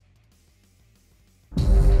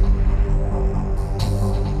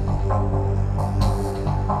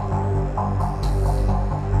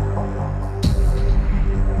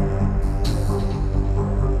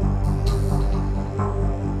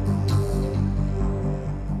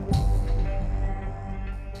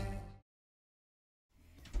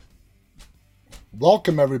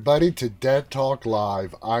Welcome, everybody, to Dead Talk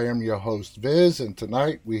Live. I am your host, Viz, and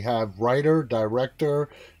tonight we have writer director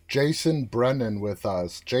Jason Brennan with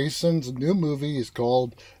us. Jason's new movie is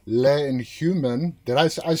called Les Inhumains.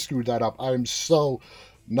 I screwed that up? I am so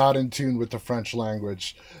not in tune with the French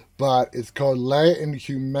language, but it's called Les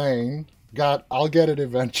Inhumains. I'll get it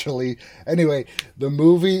eventually. Anyway, the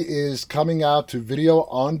movie is coming out to video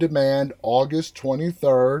on demand August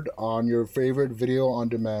 23rd on your favorite video on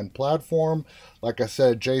demand platform. Like I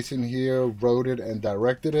said, Jason here wrote it and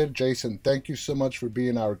directed it. Jason, thank you so much for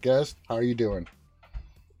being our guest. How are you doing?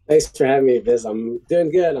 Thanks for having me, Viz. I'm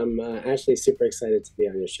doing good. I'm actually super excited to be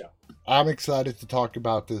on your show. I'm excited to talk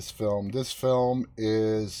about this film. This film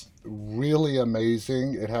is really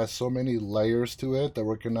amazing. It has so many layers to it that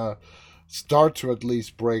we're going to start to at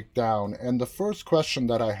least break down. And the first question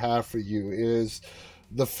that I have for you is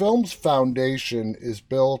the film's foundation is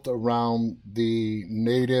built around the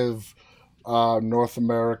native North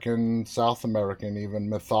American, South American, even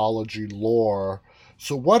mythology lore.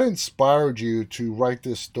 So, what inspired you to write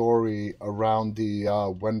this story around the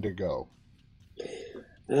Wendigo?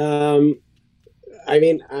 Um, I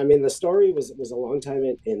mean, the story was a long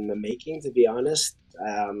time in the making, to be honest.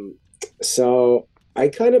 So I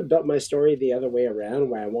kind of built my story the other way around,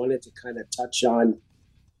 where I wanted to kind of touch on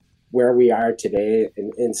where we are today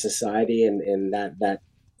in society, and that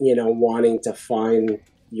wanting to find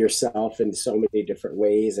yourself in so many different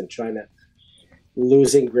ways and trying to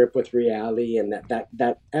losing grip with reality, and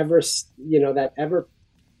that ever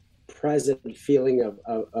present feeling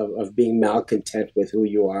of being malcontent with who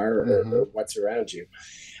you are, Mm-hmm. or what's around you.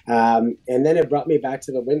 And then it brought me back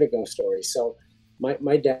to the Wendigo story. So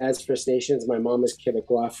my dad's First Nations, my mom is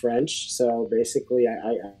Quebecois French. So basically,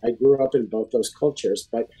 I grew up in both those cultures.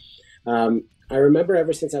 But I remember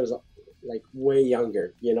ever since I was like way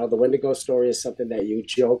younger, the Wendigo story is something that you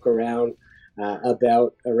joke around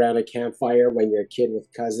about around a campfire when you're a kid with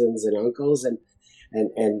cousins and uncles, and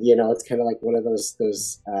it's kind of like one of those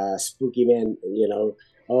spooky men,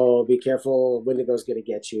 oh, be careful, Wendigo's gonna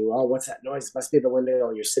get you. Oh, what's that noise? Must be the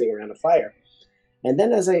Wendigo. You're sitting around a fire. And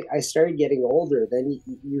then as I started getting older, then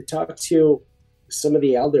you talk to some of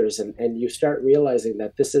the elders, and you start realizing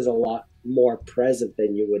that this is a lot more present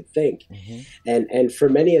than you would think. Mm-hmm. And for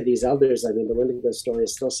many of these elders, I mean, the Wendigo story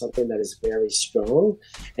is still something that is very strong.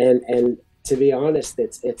 And to be honest,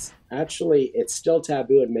 it's still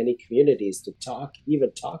taboo in many communities to talk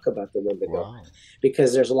about the Wendigo, Wow.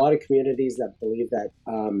 because there's a lot of communities that believe that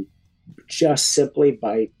just simply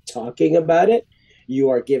by talking about it, you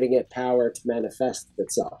are giving it power to manifest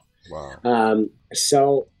itself. Wow.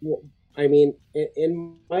 So, I mean,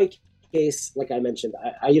 in my case, like I mentioned,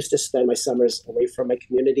 I used to spend my summers away from my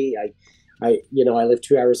community. I live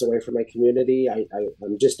 2 hours away from my community.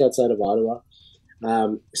 I'm just outside of Ottawa.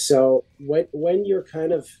 So when you're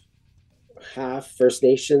kind of half First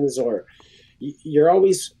Nations, or you're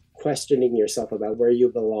always questioning yourself about where you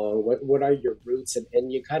belong, what are your roots,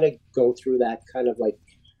 and you kind of go through that kind of like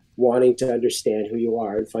wanting to understand who you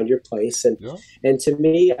are and find your place. and Yeah. and to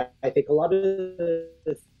me, I think a lot of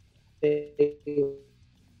the things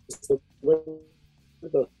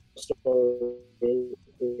the story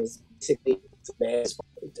is basically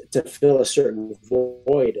to fill a certain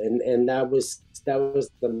void, and that was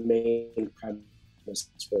the main premise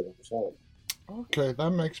for the film. Okay,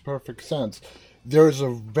 that makes perfect sense. There's a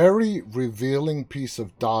very revealing piece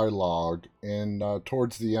of dialogue in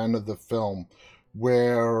towards the end of the film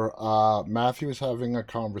where Matthew is having a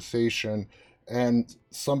conversation and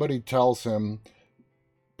somebody tells him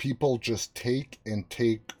people just take and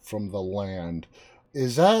take from the land.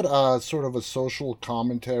 Is that sort of a social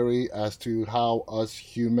commentary as to how us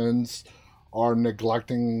humans are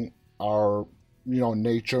neglecting our,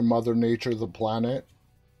 nature, Mother Nature, the planet?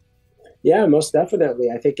 Yeah, most definitely.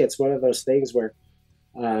 I think it's one of those things where,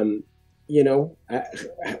 um, you know, uh,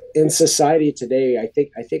 in society today, I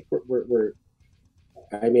think we're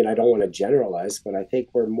I mean, I don't want to generalize, but I think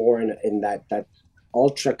we're more in that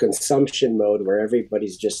ultra consumption mode where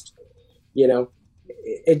everybody's just, you know,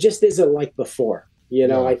 it just isn't like before.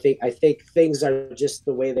 Yeah. I think things are just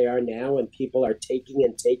the way they are now, and people are taking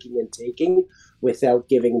and taking and taking without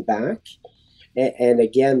giving back. And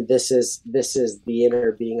again, this is the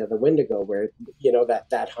inner being of the Wendigo, where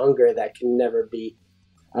that hunger that can never be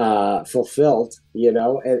fulfilled,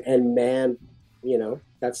 and man,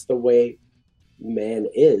 that's the way man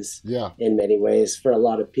is Yeah. in many ways for a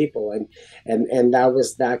lot of people. And that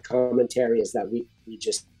was that commentary, is that we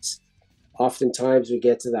just oftentimes we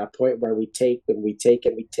get to that point where we take and we take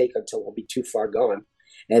and we take until we'll be too far gone.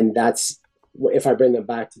 And that's, if I bring them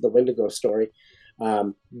back to the Wendigo story,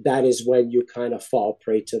 that is when you kind of fall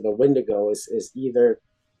prey to the Wendigo. Is either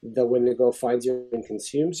the Wendigo finds you and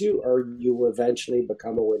consumes you, or you eventually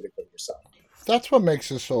become a Wendigo yourself. That's what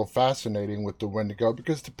makes it so fascinating with the Wendigo,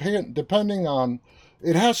 because depending on,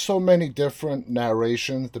 it has so many different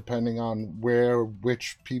narrations depending on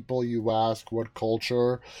which people you ask, what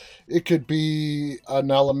culture. It could be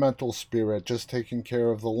an elemental spirit just taking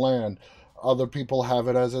care of the land. Other people have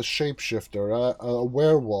it as a shapeshifter, a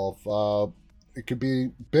werewolf. It could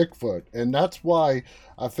be Bigfoot, and that's why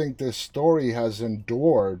I think this story has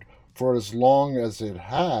endured for as long as it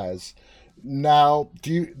has. Now,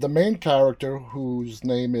 the main character, whose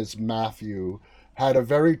name is Matthew, had a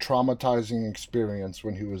very traumatizing experience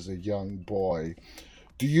when he was a young boy.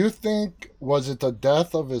 Do you think, was it the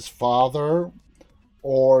death of his father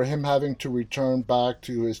or him having to return back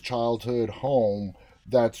to his childhood home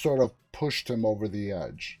that sort of pushed him over the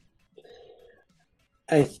edge?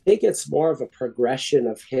 I think it's more of a progression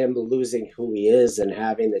of him losing who he is and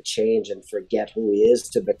having to change and forget who he is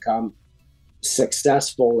to become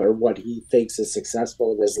successful, or what he thinks is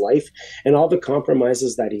successful in his life, and all the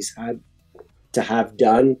compromises that he's had to have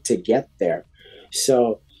done to get there.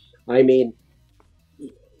 So, I mean,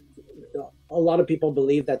 a lot of people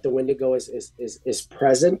believe that the Wendigo is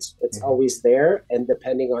present. It's Mm-hmm. always there, and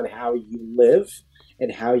depending on how you live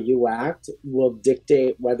and how you act, will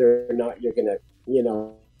dictate whether or not you're gonna,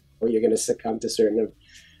 or you're gonna succumb to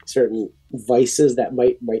certain vices that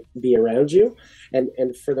might be around you.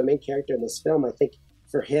 And for the main character in this film, I think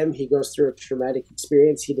for him, he goes through a traumatic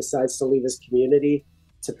experience. He decides to leave his community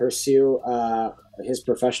to pursue his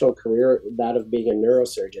professional career, that of being a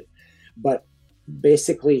neurosurgeon. But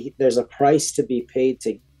basically, there's a price to be paid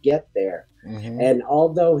to get there. Mm-hmm. And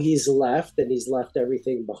although he's left and he's left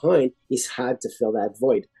everything behind, he's had to fill that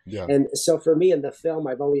void. Yeah. And so for me in the film,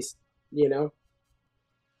 I've always, you know,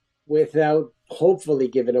 without hopefully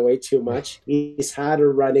giving away too much, he's had a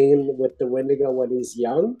run in with the Wendigo when he's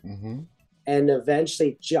young. Mm-hmm. And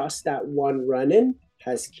eventually, just that one run in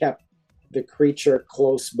has kept the creature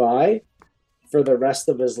close by for the rest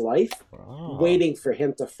of his life, waiting for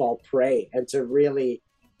him to fall prey and to really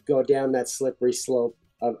go down that slippery slope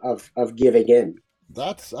of giving in.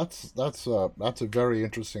 That's a very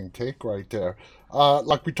interesting take right there.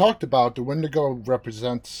 Like we talked about, the Wendigo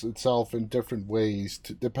represents itself in different ways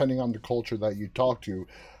depending on the culture that you talk to.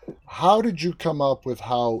 How did you come up with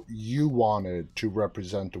how you wanted to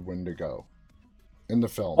represent the Wendigo in the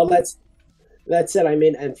film? Well, that's it. I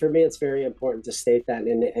mean, and for me, it's very important to state that,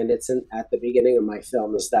 and it's at the beginning of my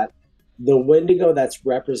film, is that the Wendigo that's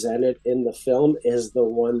represented in the film is the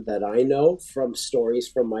one that I know from stories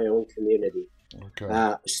from my own community.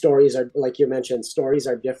 Okay. Stories are, like you mentioned, stories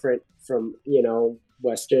are different from,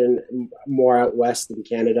 Western, more out west in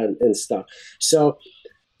Canada and stuff. So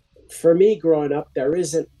for me, growing up, there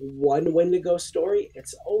isn't one Wendigo story.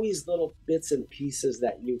 It's always little bits and pieces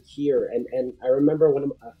that you hear. And I remember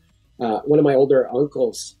one of my older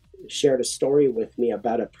uncles shared a story with me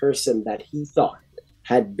about a person that he thought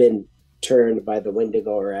had been turned by the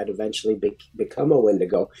Wendigo, or had eventually become a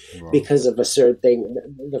Wendigo, Wow. because of a certain thing.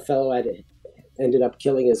 The fellow had ended up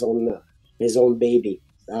killing his own baby,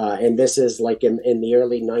 and this is like in the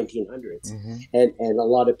early 1900s, Mm-hmm. and a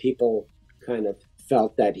lot of people kind of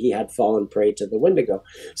felt that he had fallen prey to the Wendigo.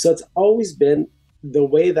 So it's always been the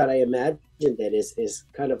way that I imagined it, is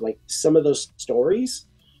kind of like some of those stories,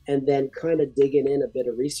 and then kind of digging in a bit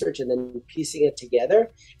of research and then piecing it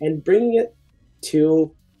together and bringing it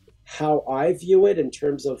to how I view it, in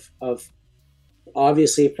terms of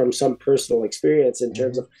obviously from some personal experience, in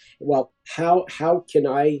terms Mm-hmm. of, well, how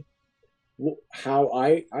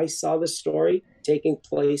I saw the story taking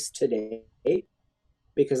place today,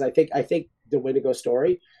 because I think the Wendigo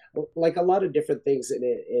story, like a lot of different things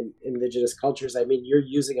in indigenous cultures, I mean, you're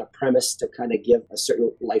using a premise to kind of give a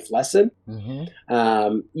certain life lesson.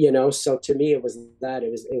 Mm-hmm. So to me, it was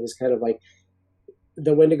kind of like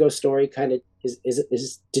the Wendigo story kind of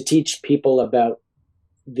is to teach people about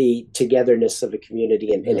the togetherness of a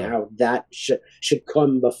community, and Yeah. how that should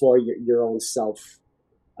come before your own self,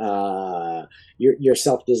 your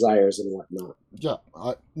self desires and whatnot. Yeah.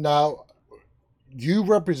 Now, you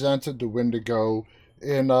represented the Wendigo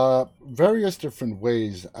in various different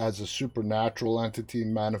ways as a supernatural entity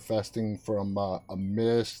manifesting from a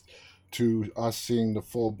mist to us seeing the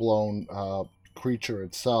full blown creature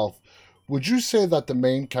itself. Would you say that the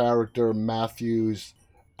main character, Matthew's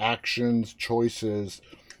actions, choices,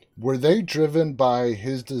 were they driven by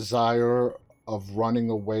his desire of running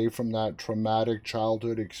away from that traumatic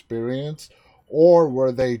childhood experience? Or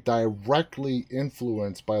were they directly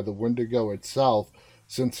influenced by the Wendigo itself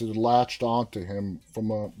since it latched onto him from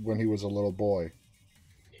when he was a little boy?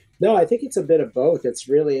 No, I think it's a bit of both. It's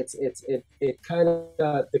really it kind of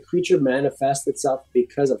the creature manifests itself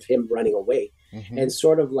because of him running away, Hmm. and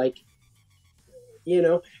sort of like,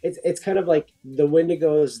 it's kind of like the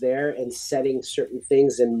Wendigo is there and setting certain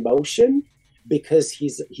things in motion because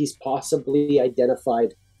he's possibly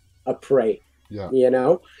identified a prey, Yeah. you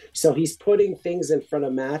know. So he's putting things in front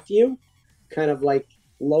of Matthew, kind of like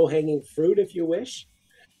low hanging fruit, if you wish,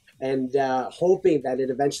 and hoping that it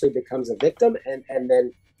eventually becomes a victim, and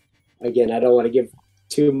then again, I don't want to give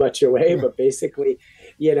too much away, but basically,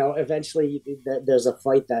 eventually there's a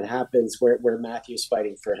fight that happens where Matthew's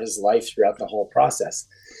fighting for his life throughout the whole process.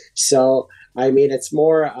 So, I mean, it's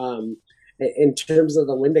more in terms of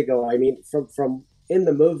the Wendigo. I mean, from in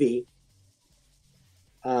the movie,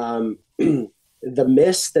 the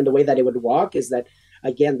mist and the way that it would walk is that,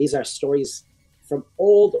 again, these are stories from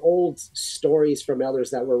old stories from elders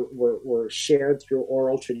that were shared through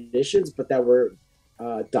oral traditions, but that were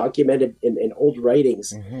documented in old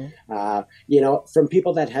writings, Hmm. from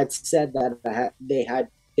people that had said that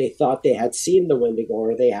they thought they had seen the Wendigo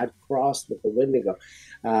or they had crossed with the Wendigo.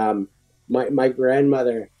 My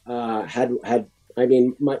grandmother had. I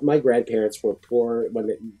mean, my grandparents were poor when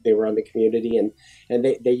they were on the community, and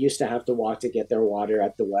they used to have to walk to get their water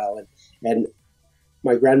at the well, and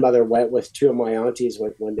my grandmother went with two of my aunties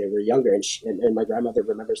when they were younger, and my grandmother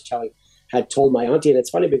had told my auntie, and it's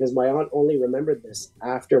funny because my aunt only remembered this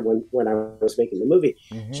after when I was making the movie.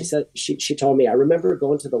 She Hmm. said she told me, I remember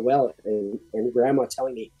going to the well and grandma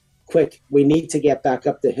telling me, quick, we need to get back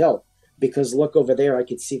up the hill because look over there, I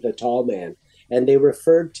could see the tall man. And they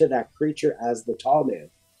referred to that creature as the tall man.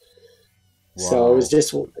 So it was Wow.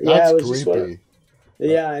 just, yeah, That's it was just one. creepy. Uh,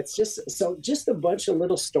 Yeah, it's just a bunch of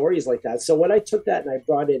little stories like that. So when I took that and I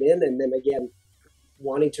brought it in, and then again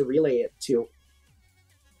wanting to relay it to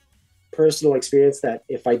personal experience, that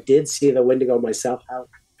if I did see the Wendigo myself,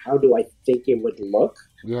 how do I think it would look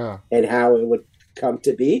yeah. and how it would come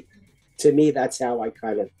to be? To me, that's how I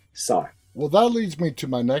kind of saw it. Well, that leads me to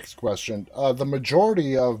my next question. The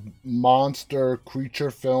majority of monster creature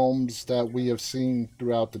films that we have seen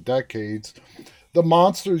throughout the decades, the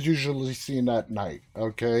monster is usually seen at night.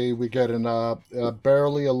 Okay, we get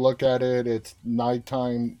barely a look at it. It's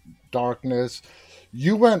nighttime darkness.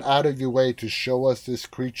 You went out of your way to show us this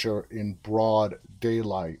creature in broad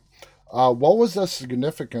daylight. What was the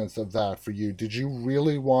significance of that for you? Did you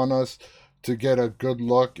really want us to get a good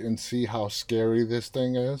look and see how scary this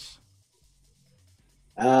thing is?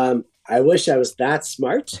 I wish I was that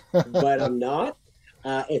smart, but I'm not.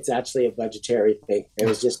 It's actually a budgetary thing. It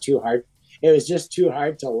was just too hard. It was just too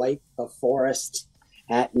hard to light the forest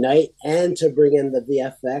at night and to bring in the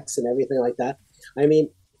VFX and everything like that. I mean,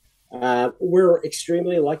 we're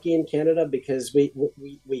extremely lucky in Canada because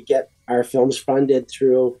we get our films funded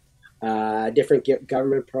through different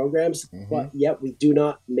government programs, Hmm. but yet we do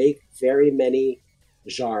not make very many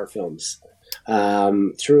genre films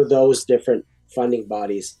through those different funding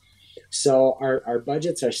bodies. So our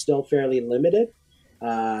budgets are still fairly limited,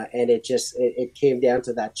 and it came down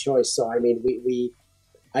to that choice. So I mean, we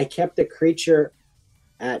I kept the creature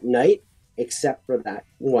at night except for that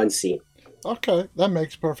one scene. Okay, that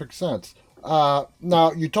makes perfect sense.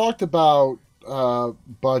 Now, you talked about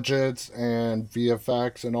budgets and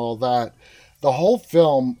VFX and all that. The whole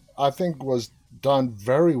film, I think, was done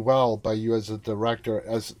very well by you as a director,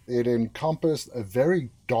 as it encompassed a very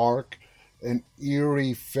dark and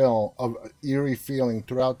eerie feeling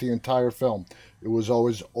throughout the entire film. It was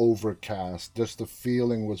always overcast. Just the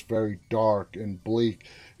feeling was very dark and bleak.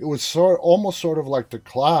 It was almost sort of like the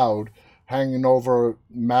cloud hanging over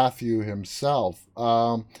Matthew himself.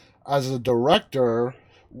 As a director,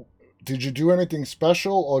 did you do anything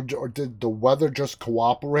special, or did the weather just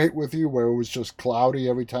cooperate with you, where it was just cloudy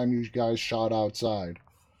every time you guys shot outside?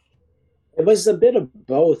 It was a bit of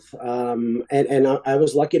both, and I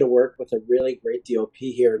was lucky to work with a really great DOP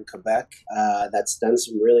here in Quebec that's done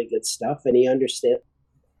some really good stuff, and he understood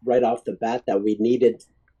right off the bat that we needed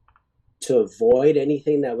to avoid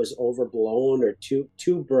anything that was overblown or too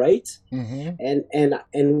bright, Mm-hmm.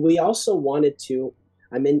 and we also wanted to.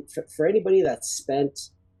 I mean, for anybody that spent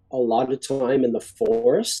a lot of time in the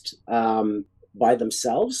forest by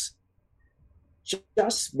themselves,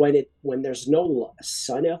 just when there's no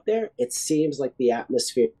sun out there, it seems like the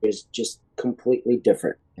atmosphere is just completely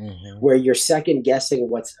different. Mm-hmm. Where you're second guessing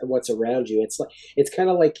what's around you. It's kind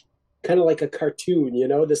of like a cartoon,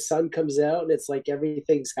 The sun comes out and it's like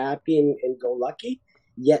everything's happy and go lucky.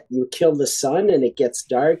 Yet you kill the sun and it gets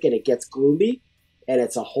dark and it gets gloomy, and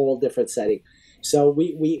it's a whole different setting. So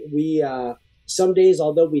we some days,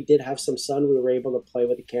 although we did have some sun, we were able to play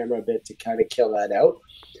with the camera a bit to kind of kill that out.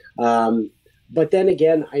 Um, But then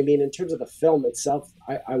again, I mean, in terms of the film itself,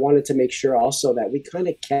 I wanted to make sure also that we kind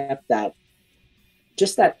of kept that,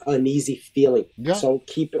 just that uneasy feeling. Yeah. So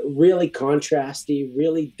keep it really contrasty,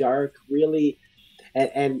 really dark, really,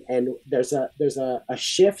 and there's a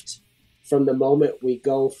shift from the moment we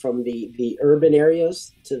go from the urban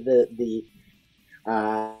areas to The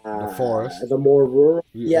forest. the more rural.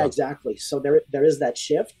 Yeah, Yeah. exactly. So there is that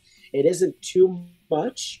shift. It isn't too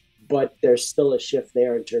much, but there's still a shift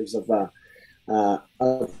there in terms of the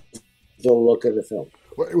look of the film.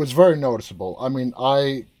 Well, it was very noticeable. I mean,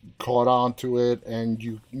 I caught on to it, and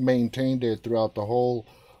you maintained it throughout the whole,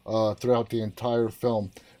 throughout the entire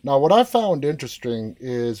film. Now, what I found interesting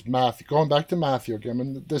is Matthew. Going back to Matthew again,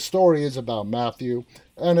 and the story is about Matthew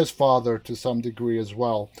and his father to some degree as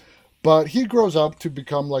well. But he grows up to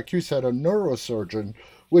become, like you said, a neurosurgeon,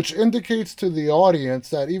 which indicates to the audience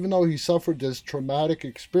that even though he suffered this traumatic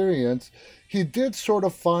experience, he did sort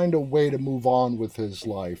of find a way to move on with his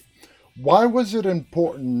life. Why was it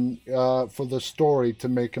important for the story to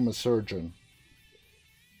make him a surgeon?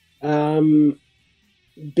 Um,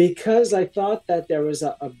 because I thought that there was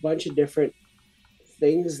a bunch of different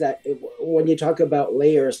things when you talk about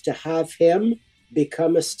layers, to have him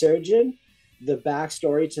become a surgeon, the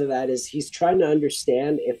backstory to that is he's trying to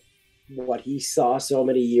understand if what he saw so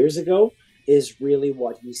many years ago is really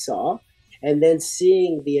what he saw. And then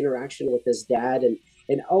seeing the interaction with his dad,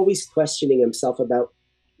 and always questioning himself about,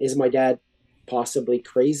 is my dad possibly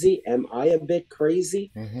crazy? Am I a bit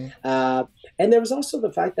crazy? Mm-hmm. Uh, and there was also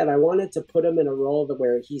the fact that I wanted to put him in a role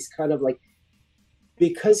where he's kind of like,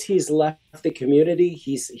 because he's left the community,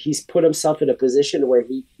 he's put himself in a position where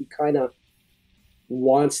he kind of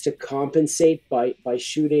wants to compensate by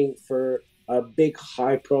shooting for a big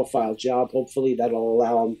high profile job, hopefully that'll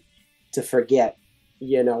allow him to forget,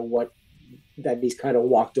 what, that he's kind of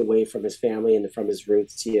walked away from his family and from his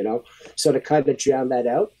roots, so to kind of drown that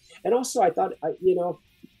out. And also I thought,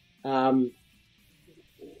 um,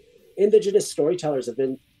 indigenous storytellers have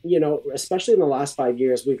been, especially in the last 5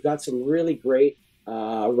 years, we've got some really great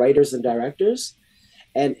writers and directors,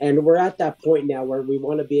 and we're at that point now where we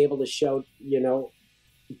want to be able to show,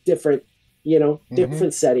 different, Mm-hmm.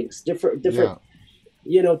 different settings, different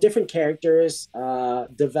Yeah. different characters,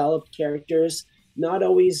 developed characters, not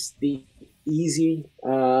always the easy,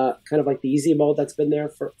 kind of like the easy mode that's been there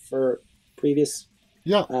for previous.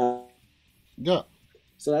 Yeah. Uh, Yeah.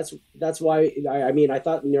 so that's why I mean I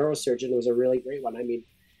thought neurosurgeon was a really great one. I mean,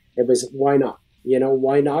 it was, why not?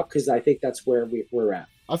 Why not? Because I think that's where we're at.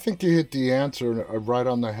 I think you hit the answer right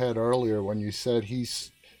on the head earlier when you said he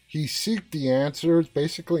seek the answers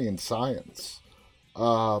basically in science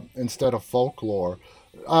instead of folklore.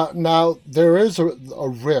 Now there is a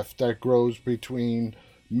rift that grows between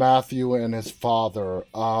Matthew and his father.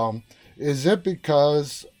 Is it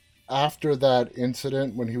because after that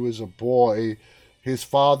incident when he was a boy, his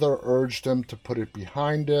father urged him to put it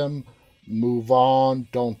behind him, move on,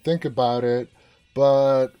 don't think about it?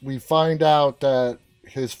 But we find out that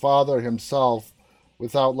his father himself,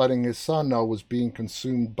 without letting his son know, was being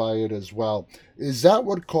consumed by it as well. Is that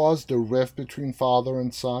what caused the rift between father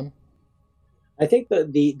and son? I think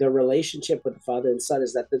the relationship with the father and son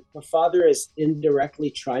is that the father is indirectly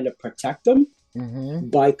trying to protect them Mm-hmm.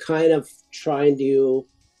 by kind of trying to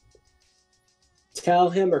tell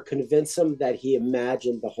him or convince him that he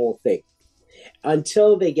imagined the whole thing,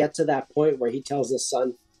 until they get to that point where he tells his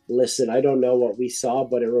son, listen, I don't know what we saw,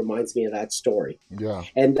 but it reminds me of that story. Yeah.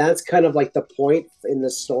 And that's kind of like the point in the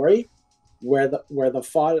story where the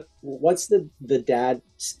father, once the dad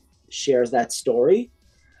shares that story,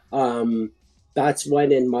 um that's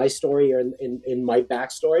when, in my story, or in my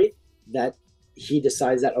backstory, that he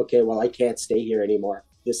decides that, okay, well, I can't stay here anymore,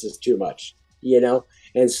 this is too much,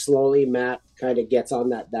 and slowly Matt kind of gets on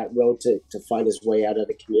that road to find his way out of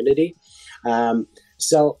the community.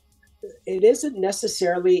 So it isn't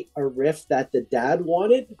necessarily a rift that the dad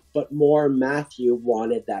wanted, but more Matthew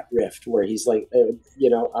wanted that rift where he's like,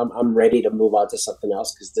 I'm ready to move on to something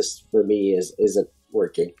else because this for me isn't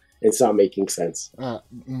working. It's not making sense.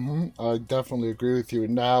 I definitely agree with you.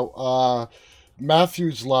 Now,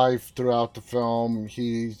 Matthew's life throughout the film,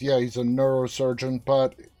 he's a neurosurgeon,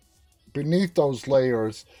 but beneath those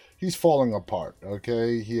layers, he's falling apart.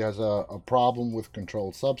 Okay, he has a problem with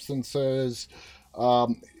controlled substances.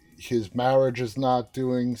 Um, his marriage is not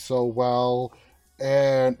doing so well,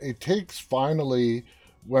 and it takes finally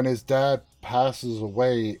when his dad passes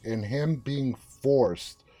away and him being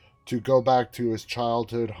forced to go back to his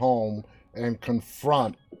childhood home and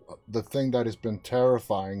confront the thing that has been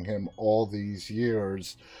terrifying him all these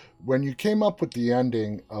years. When you came up with the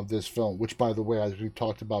ending of this film, which, by the way, as we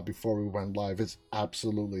talked about before we went live, is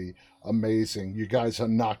absolutely amazing. You guys are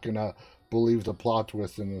not going to believe the plot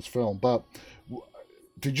twist in this film. But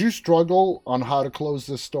did you struggle on how to close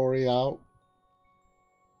this story out?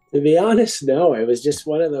 To be honest, no. It was just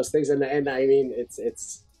one of those things, and I mean,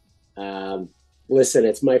 um, listen,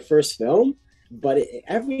 it's my first film, but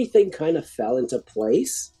everything kind of fell into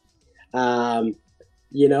place. Um,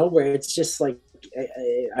 where it's just like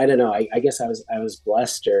I don't know. I guess I was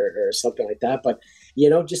blessed or something like that, but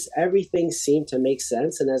just everything seemed to make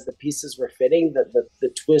sense, and as the pieces were fitting, the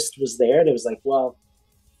twist was there, and it was like, well,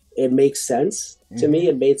 it makes sense to me.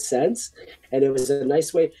 It made sense, and it was a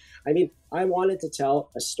nice way. I mean, I wanted to tell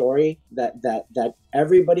a story that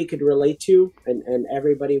everybody could relate to, and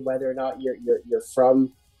everybody, whether or not you're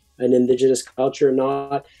from an indigenous culture or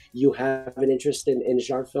not, you have an interest in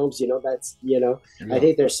genre films. That's I Yeah.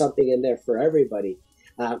 think there's something in there for everybody.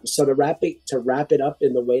 So to wrap it up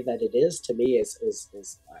in the way that it is, to me is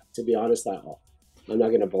to be honest, I'm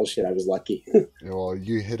not gonna bullshit. I was lucky. Well,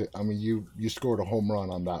 you hit it. I mean, you scored a home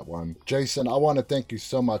run on that one, Jason. I want to thank you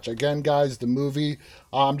so much again, guys. The movie.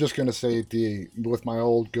 I'm just gonna say it with my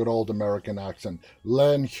good old American accent.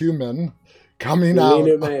 L'Inhuman, coming out.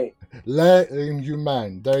 May.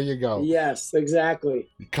 L'Inhuman. There you go. Yes, exactly.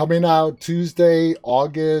 Coming out Tuesday,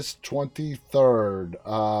 August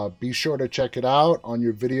 23rd. Be sure to check it out on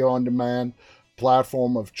your video on demand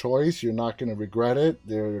platform of choice. You're not going to regret it.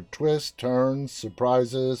 There are twists, turns,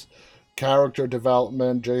 surprises, character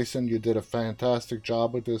development. Jason, you did a fantastic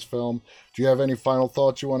job with this film. Do you have any final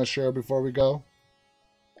thoughts you want to share before we go?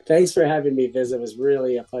 Thanks for having me, Viz. It was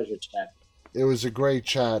really a pleasure chatting. It was a great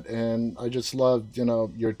chat, and I just loved,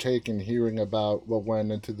 your take and hearing about what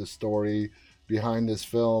went into the story behind this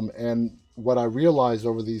film. And what I realized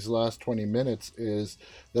over these last 20 minutes is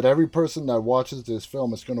that every person that watches this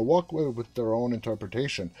film is going to walk away with their own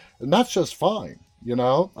interpretation, and that's just fine.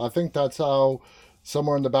 I think that's how,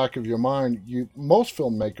 somewhere in the back of your mind, most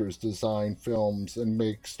filmmakers design films and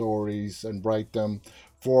make stories and write them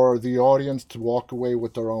for the audience to walk away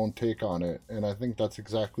with their own take on it. And I think that's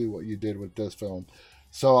exactly what you did with this film.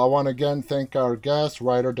 So I want to again thank our guest,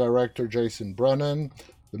 writer director Jason Brennan.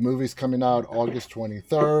 The movie's coming out August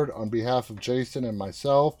 23rd. On behalf of Jason and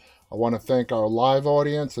myself, I want to thank our live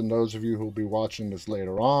audience and those of you who will be watching this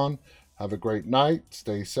later on. Have a great night,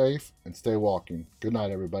 stay safe, and stay walking. Good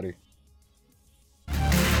night, everybody.